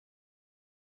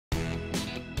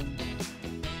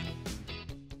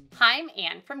Hi, I'm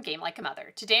Anne from Game Like a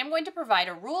Mother. Today I'm going to provide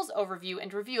a rules overview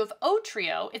and review of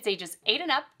Otrio. It's ages 8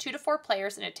 and up, 2 to 4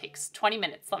 players, and it takes 20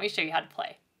 minutes. Let me show you how to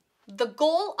play. The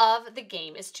goal of the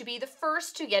game is to be the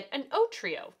first to get an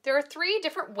Otrio. There are 3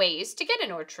 different ways to get an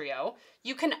Otrio.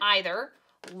 You can either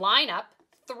line up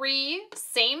 3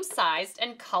 same-sized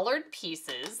and colored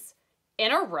pieces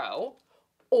in a row,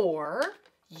 or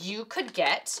you could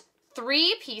get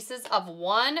 3 pieces of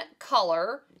one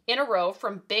color in a row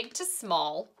from big to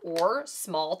small or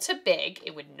small to big.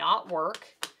 It would not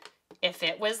work if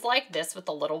it was like this with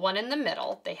the little one in the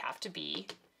middle. They have to be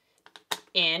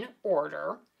in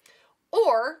order.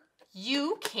 Or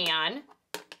you can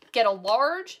get a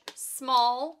large,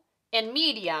 small, and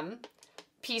medium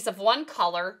piece of one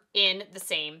color in the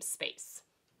same space.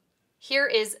 Here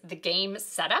is the game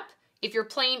setup. If you're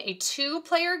playing a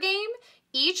 2-player game,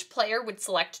 each player would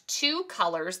select 2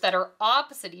 colors that are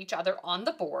opposite each other on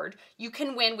the board. You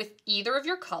can win with either of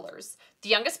your colors. The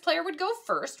youngest player would go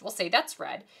first, we'll say that's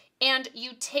red, and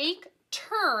you take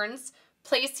turns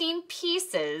placing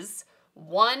pieces,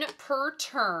 1 per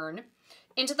turn,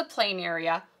 into the playing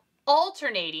area,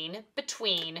 alternating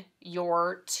between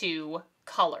your 2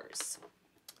 colors.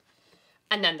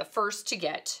 And then the first to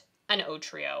get an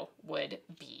Otrio would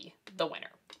be the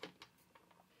winner.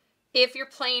 If you're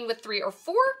playing with 3 or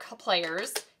 4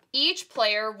 players, each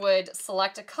player would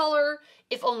select a color.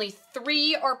 If only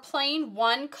 3 are playing,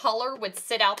 1 color would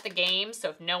sit out the game.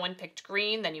 So if no one picked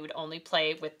green, then you would only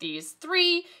play with these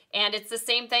 3. And it's the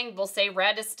same thing. We'll say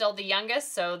red is still the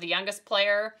youngest. So the youngest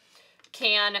player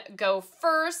can go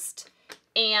first.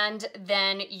 And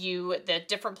then the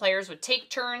different players would take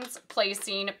turns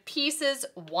placing pieces,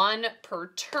 1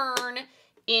 per turn,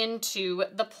 into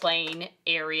the playing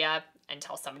area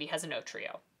until somebody has an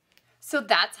Otrio. So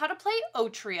that's how to play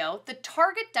Otrio. The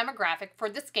target demographic for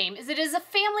this game is it is a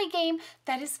family game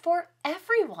that is for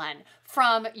everyone,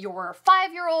 from your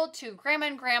 5-year-old to grandma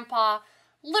and grandpa.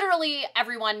 Literally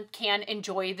everyone can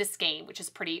enjoy this game, which is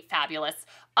pretty fabulous.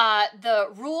 The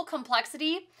rule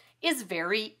complexity is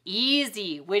very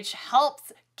easy, which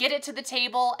helps get it to the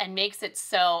table and makes it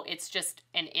so it's just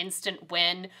an instant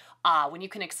win. When you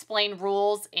can explain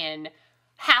rules in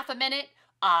half a minute,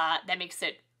 that makes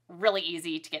it really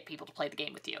easy to get people to play the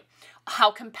game with you.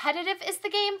 How competitive is the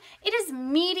game? It is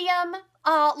medium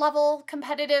level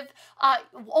competitive.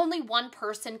 Only 1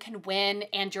 person can win,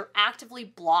 and you're actively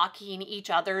blocking each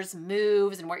other's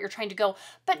moves and where you're trying to go,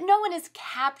 but no one is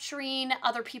capturing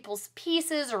other people's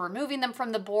pieces or removing them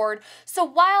from the board. So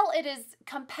while it is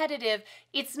competitive,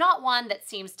 it's not one that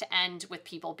seems to end with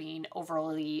people being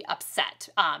overly upset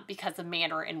because of the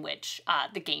manner in which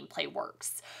the gameplay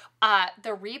works.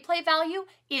 The replay value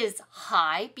is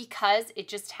high because it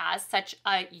just has such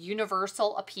a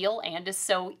universal appeal and is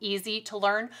so easy to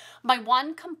learn. My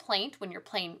one complaint when you're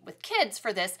playing with kids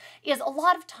for this is a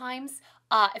lot of times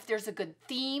if there's a good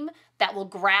theme, that will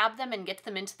grab them and get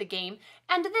them into the game.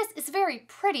 And this is very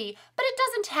pretty, but it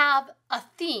doesn't have a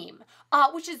theme,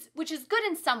 which is good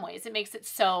in some ways. It makes it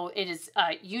so it is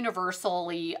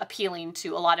universally appealing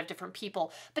to a lot of different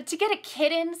people. But to get a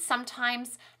kid in,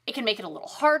 sometimes it can make it a little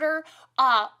harder.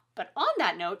 But on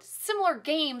that note, similar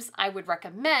games I would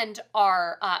recommend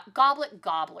are Goblet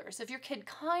Gobblers. If your kid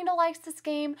kind of likes this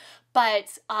game,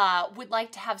 but would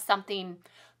like to have something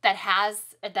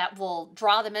that will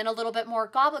draw them in a little bit more,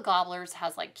 Goblet Gobblers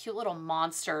has like cute little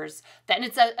monsters and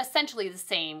it's essentially the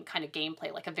same kind of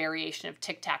gameplay, like a variation of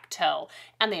tic-tac-toe.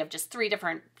 And they have just 3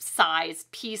 different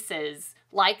sized pieces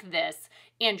like this,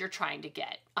 and you're trying to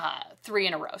get 3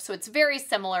 in a row. So it's very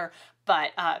similar,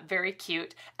 but very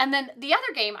cute. And then the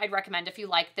other game I'd recommend if you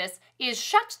like this is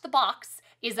Shut the Box.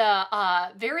 Is a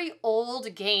very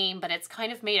old game, but it's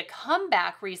kind of made a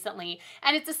comeback recently.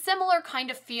 And it's a similar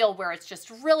kind of feel where it's just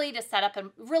really to set up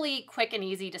and really quick and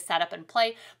easy to set up and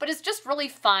play, but it's just really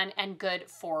fun and good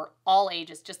for all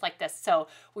ages, just like this. So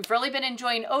we've really been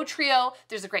enjoying Otrio.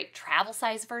 There's a great travel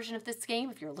size version of this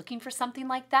game if you're looking for something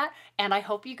like that. And I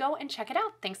hope you go and check it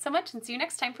out. Thanks so much and see you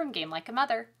next time from Game Like a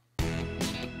Mother.